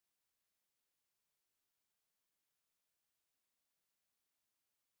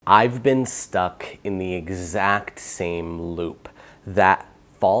I've been stuck in the exact same loop. That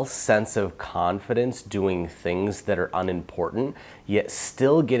false sense of confidence doing things that are unimportant, yet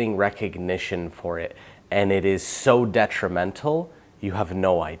still getting recognition for it. And it is so detrimental, you have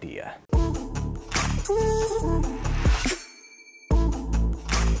no idea.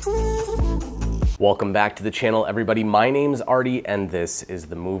 Welcome back to the channel, everybody. My name's Artie, and this is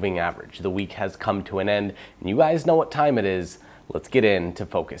The Moving Average. The week has come to an end, and you guys know what time it is. Let's get into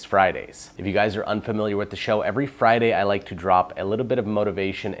Focus Fridays. If you guys are unfamiliar with the show, every Friday I like to drop a little bit of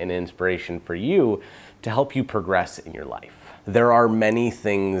motivation and inspiration for you to help you progress in your life. There are many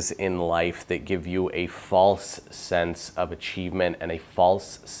things in life that give you a false sense of achievement and a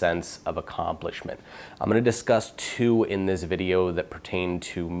false sense of accomplishment. I'm going to discuss two in this video that pertain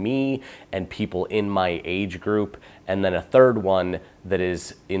to me and people in my age group, and then a third one that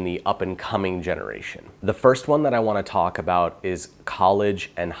is in the up-and-coming generation. The first one that I want to talk about is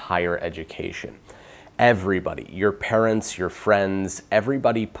college and higher education. Everybody, your parents, your friends,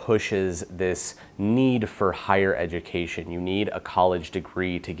 everybody pushes this need for higher education. You need a college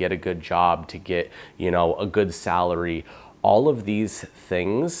degree to get a good job, to get, a good salary. All of these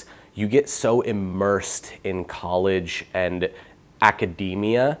things, you get so immersed in college and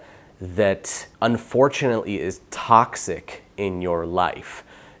academia that unfortunately is toxic in your life.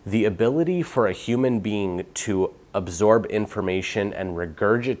 The ability for a human being to absorb information and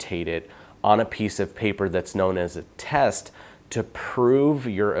regurgitate it on a piece of paper that's known as a test to prove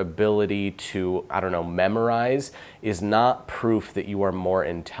your ability to, memorize is not proof that you are more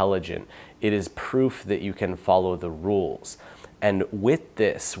intelligent. It is proof that you can follow the rules. And with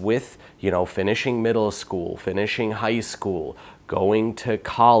this, finishing middle school, finishing high school, going to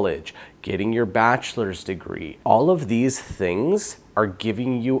college, getting your bachelor's degree, all of these things are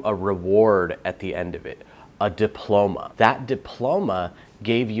giving you a reward at the end of it, a diploma. That diploma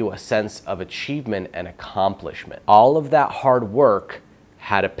gave you a sense of achievement and accomplishment. All of that hard work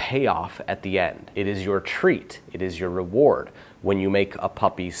had a payoff at the end. It is your treat. It is your reward. When you make a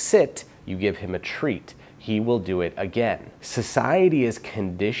puppy sit, you give him a treat. He will do it again. Society is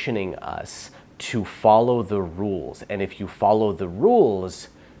conditioning us to follow the rules. And if you follow the rules,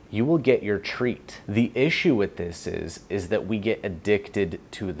 you will get your treat. The issue with this is that we get addicted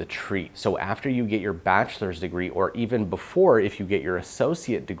to the treat. So after you get your bachelor's degree, or even before, if you get your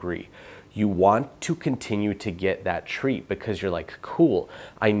associate degree, you want to continue to get that treat because you're like, cool,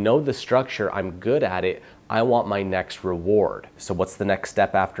 I know the structure, I'm good at it, I want my next reward. So what's the next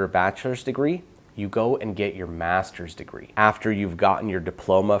step after a bachelor's degree? You go and get your master's degree. After you've gotten your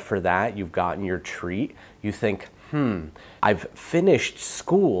diploma for that, you've gotten your treat, you think, I've finished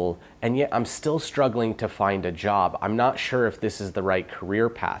school and yet I'm still struggling to find a job. I'm not sure if this is the right career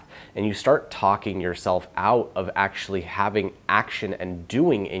path. And you start talking yourself out of actually having action and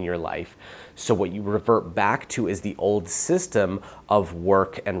doing in your life. So what you revert back to is the old system of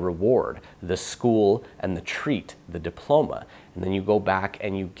work and reward, the school and the treat, the diploma. And then you go back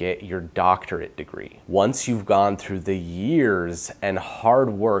and you get your doctorate degree. Once you've gone through the years and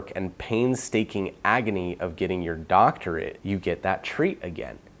hard work and painstaking agony of getting your doctorate, you get that treat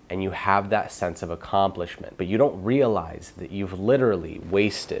again. And you have that sense of accomplishment. But you don't realize that you've literally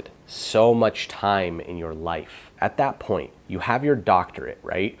wasted so much time in your life. At that point, you have your doctorate,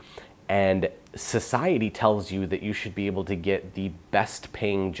 right? And society tells you that you should be able to get the best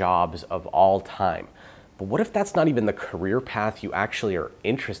paying jobs of all time. But what if that's not even the career path you actually are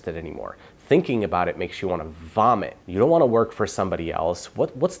interested in anymore? Thinking about it makes you want to vomit. You don't want to work for somebody else.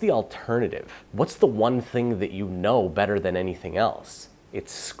 What's the alternative? What's the one thing that you know better than anything else?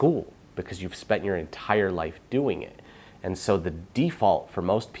 It's school, because you've spent your entire life doing it. And so the default for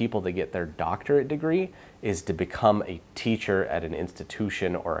most people that get their doctorate degree is to become a teacher at an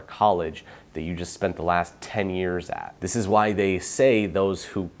institution or a college that you just spent the last 10 years at. This is why they say those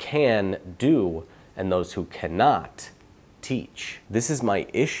who can do and those who cannot teach. This is my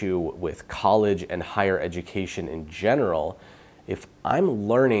issue with college and higher education in general. If I'm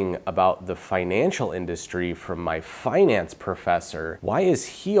learning about the financial industry from my finance professor, why is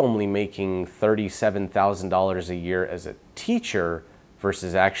he only making $37,000 a year as a teacher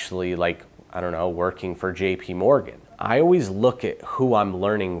versus actually working for JP Morgan? I always look at who I'm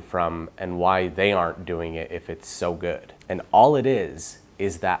learning from and why they aren't doing it if it's so good. And all it is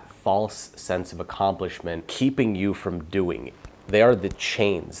that false sense of accomplishment keeping you from doing it. They are the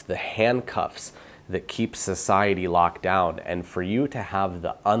chains, the handcuffs that keep society locked down. And for you to have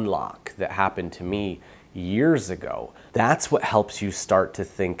the unlock that happened to me years ago, that's what helps you start to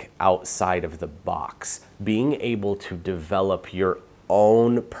think outside of the box. Being able to develop your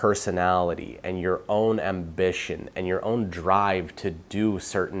own personality and your own ambition and your own drive to do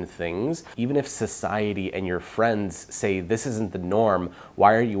certain things, even if society and your friends say this isn't the norm,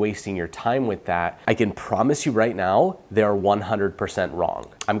 why are you wasting your time with that? I can promise you right now, they're 100% wrong.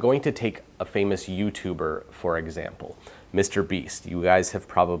 I'm going to take a famous YouTuber, for example, Mr. Beast. You guys have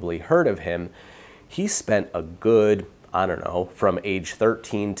probably heard of him. He spent a good, I don't know, from age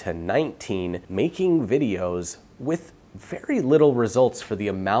 13 to 19 making videos with very little results for the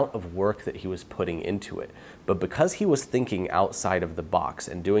amount of work that he was putting into it. But because he was thinking outside of the box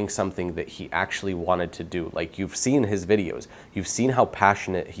and doing something that he actually wanted to do, like you've seen his videos, you've seen how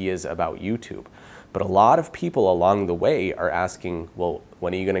passionate he is about YouTube. But a lot of people along the way are asking, well,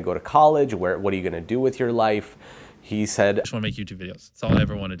 when are you gonna go to college? What are you gonna do with your life? He said, I just wanna make YouTube videos. That's all I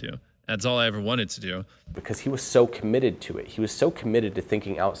ever wanna do. That's all I ever wanted to do. Because he was so committed to it. He was so committed to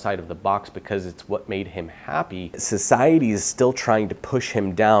thinking outside of the box because it's what made him happy. Society is still trying to push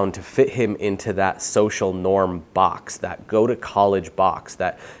him down to fit him into that social norm box, that go to college box,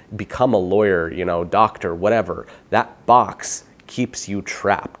 that become a lawyer, you know, doctor, whatever. That box keeps you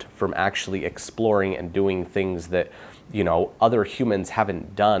trapped from actually exploring and doing things that, you know, other humans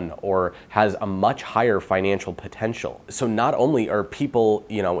haven't done or has a much higher financial potential. So not only are people,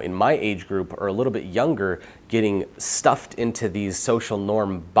 you know, in my age group or a little bit younger getting stuffed into these social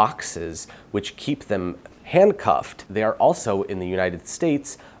norm boxes, which keep them handcuffed, they are also in the United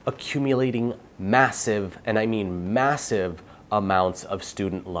States accumulating massive, and I mean massive, amounts of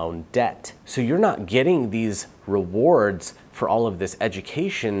student loan debt. So you're not getting these rewards for all of this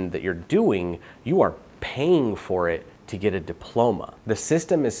education that you're doing, you are paying for it to get a diploma. The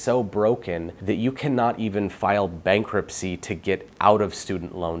system is so broken that you cannot even file bankruptcy to get out of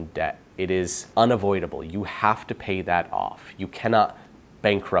student loan debt. It is unavoidable. You have to pay that off. You cannot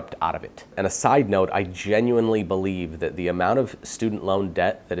bankrupt out of it. And a side note, I genuinely believe that the amount of student loan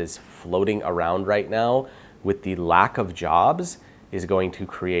debt that is floating around right now with the lack of jobs is going to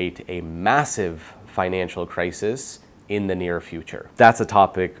create a massive financial crisis in the near future. That's a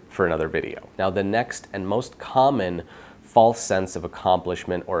topic for another video. Now, the next and most common false sense of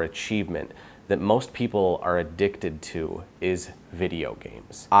accomplishment or achievement that most people are addicted to is video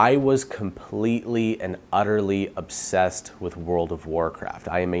games. I was completely and utterly obsessed with World of Warcraft.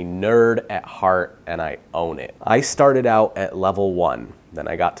 I am a nerd at heart and I own it. I started out at level 1. Then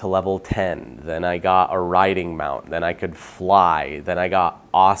I got to level 10, then I got a riding mount, then I could fly, then I got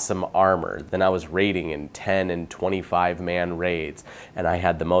awesome armor, then I was raiding in 10 and 25 man raids, and I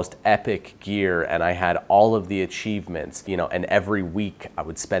had the most epic gear, and I had all of the achievements, you know, and every week I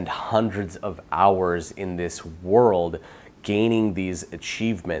would spend hundreds of hours in this world gaining these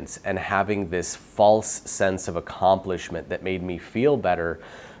achievements and having this false sense of accomplishment that made me feel better,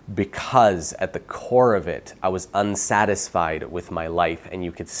 because at the core of it, I was unsatisfied with my life, and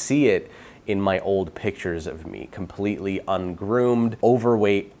you could see it in my old pictures of me, completely ungroomed,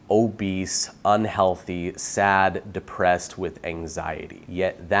 overweight, obese, unhealthy, sad, depressed with anxiety.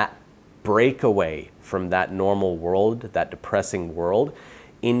 Yet that breakaway from that normal world, that depressing world,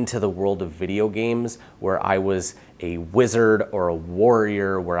 into the world of video games where I was a wizard or a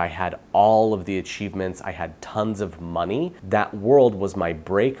warrior, where I had all of the achievements, I had tons of money. That world was my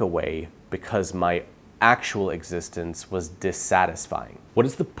breakaway because my actual existence was dissatisfying. What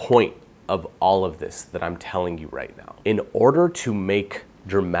is the point of all of this that I'm telling you right now? In order to make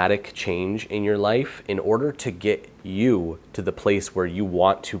dramatic change in your life, in order to get you to the place where you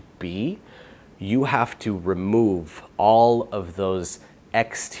want to be, you have to remove all of those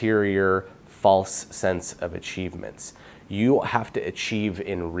exterior false sense of achievements. You have to achieve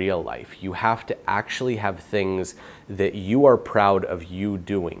in real life. You have to actually have things that you are proud of you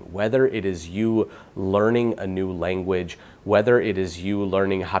doing, whether it is you learning a new language, whether it is you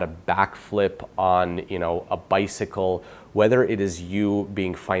learning how to backflip on, you know, a bicycle, whether it is you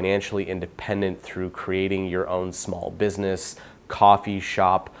being financially independent through creating your own small business, coffee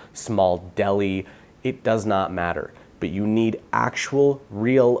shop, small deli, it does not matter. But you need actual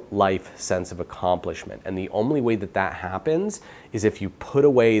real life sense of accomplishment. And the only way that that happens is if you put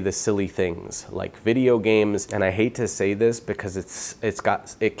away the silly things like video games. And I hate to say this because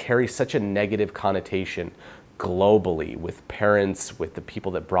it carries such a negative connotation globally with parents, with the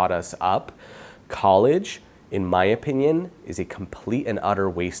people that brought us up. College, in my opinion, is a complete and utter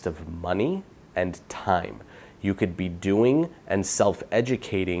waste of money and time. You could be doing and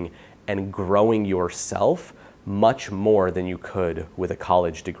self-educating and growing yourself much more than you could with a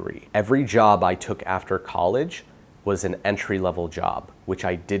college degree. Every job I took after college was an entry-level job, which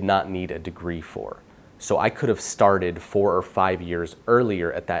I did not need a degree for. So I could have started 4 or 5 years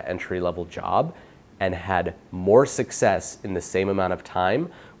earlier at that entry-level job and had more success in the same amount of time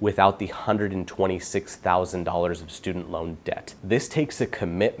without the $126,000 of student loan debt. This takes a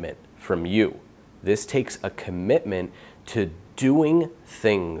commitment from you. This takes a commitment to doing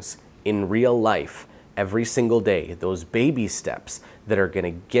things in real life every single day, those baby steps that are going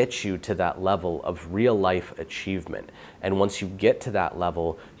to get you to that level of real life achievement. And once you get to that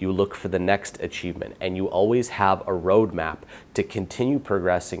level, you look for the next achievement, and you always have a roadmap to continue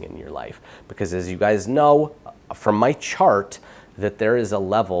progressing in your life. Because as you guys know from my chart, that there is a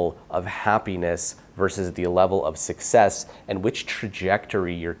level of happiness versus the level of success and which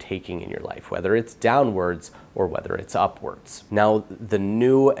trajectory you're taking in your life, whether it's downwards or whether it's upwards. Now, the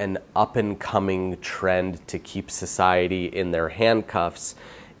new and up and coming trend to keep society in their handcuffs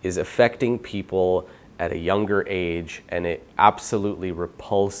is affecting people at a younger age, and it absolutely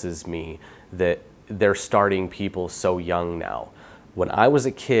repulses me that they're starting people so young now. When I was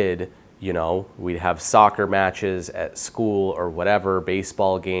a kid, you know, we'd have soccer matches at school or whatever,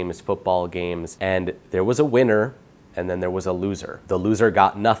 baseball games, football games, and there was a winner and then there was a loser. The loser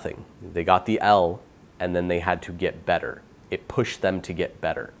got nothing. They got the L, and then they had to get better. It pushed them to get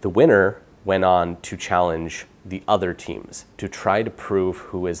better. The winner went on to challenge the other teams to try to prove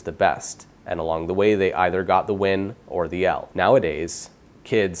who is the best. And along the way, they either got the win or the L. Nowadays,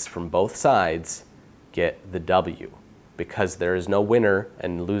 kids from both sides get the W because there is no winner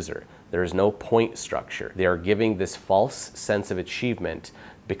and loser. There is no point structure. They are giving this false sense of achievement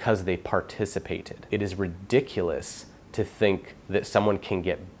because they participated. It is ridiculous to think that someone can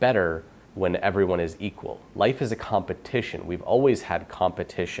get better when everyone is equal. Life is a competition. We've always had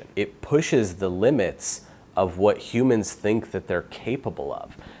competition. It pushes the limits of what humans think that they're capable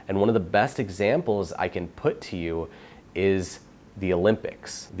of. And one of the best examples I can put to you is the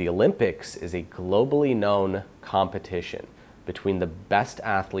Olympics. The Olympics is a globally known competition between the best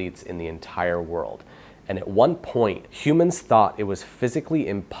athletes in the entire world. And at one point, humans thought it was physically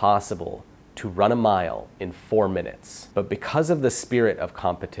impossible to run a mile in 4 minutes. But because of the spirit of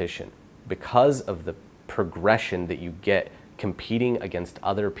competition, because of the progression that you get competing against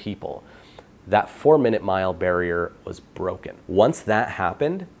other people, that 4-minute mile barrier was broken. Once that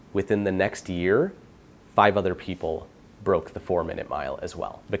happened, within the next year, 5 other people broke the 4-minute mile as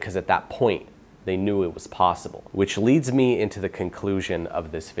well. Because at that point, they knew it was possible. Which leads me into the conclusion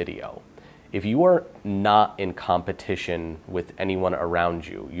of this video. If you are not in competition with anyone around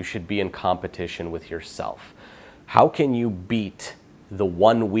you, you should be in competition with yourself. How can you beat the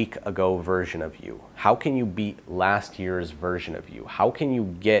 1 week ago version of you? How can you beat last year's version of you? How can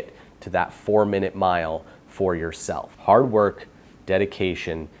you get to that 4-minute mile for yourself? Hard work,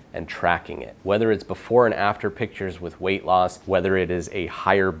 dedication, and tracking it. Whether it's before and after pictures with weight loss, whether it is a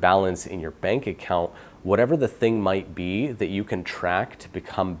higher balance in your bank account, whatever the thing might be that you can track to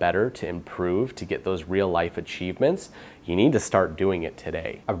become better, to improve, to get those real life achievements, you need to start doing it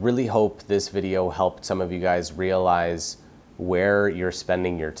today. I really hope this video helped some of you guys realize where you're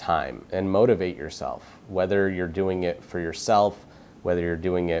spending your time and motivate yourself, whether you're doing it for yourself, whether you're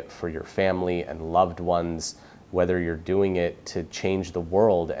doing it for your family and loved ones, whether you're doing it to change the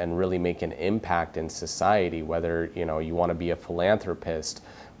world and really make an impact in society, whether you want to be a philanthropist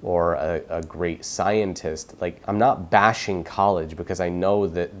or a great scientist. Like, I'm not bashing college because I know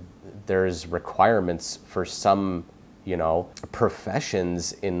that there's requirements for some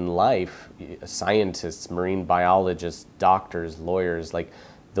professions in life, scientists, marine biologists, doctors, lawyers, like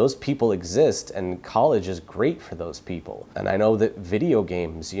those people exist, and college is great for those people. And I know that video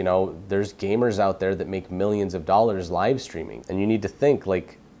games, there's gamers out there that make millions of dollars live streaming. And you need to think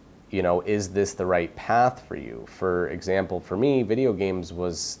like, is this the right path for you? For example, for me, video games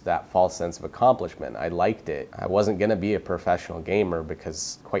was that false sense of accomplishment. I liked it. I wasn't gonna be a professional gamer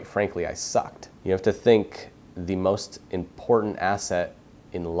because, quite frankly, I sucked. You have to think the most important asset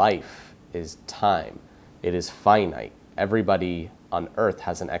in life is time. It is finite. Everybody on Earth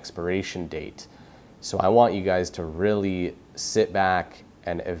has an expiration date. So I want you guys to really sit back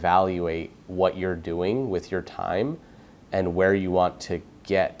and evaluate what you're doing with your time and where you want to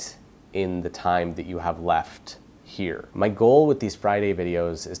get in the time that you have left here. My goal with these Friday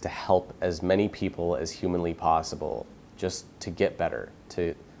videos is to help as many people as humanly possible just to get better,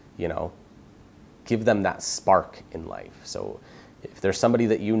 to, give them that spark in life. So if there's somebody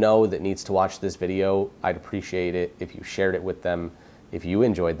that that needs to watch this video, I'd appreciate it if you shared it with them. If you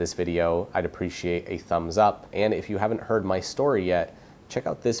enjoyed this video, I'd appreciate a thumbs up. And if you haven't heard my story yet, check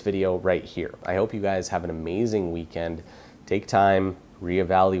out this video right here. I hope you guys have an amazing weekend. Take time,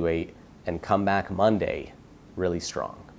 reevaluate, and come back Monday really strong.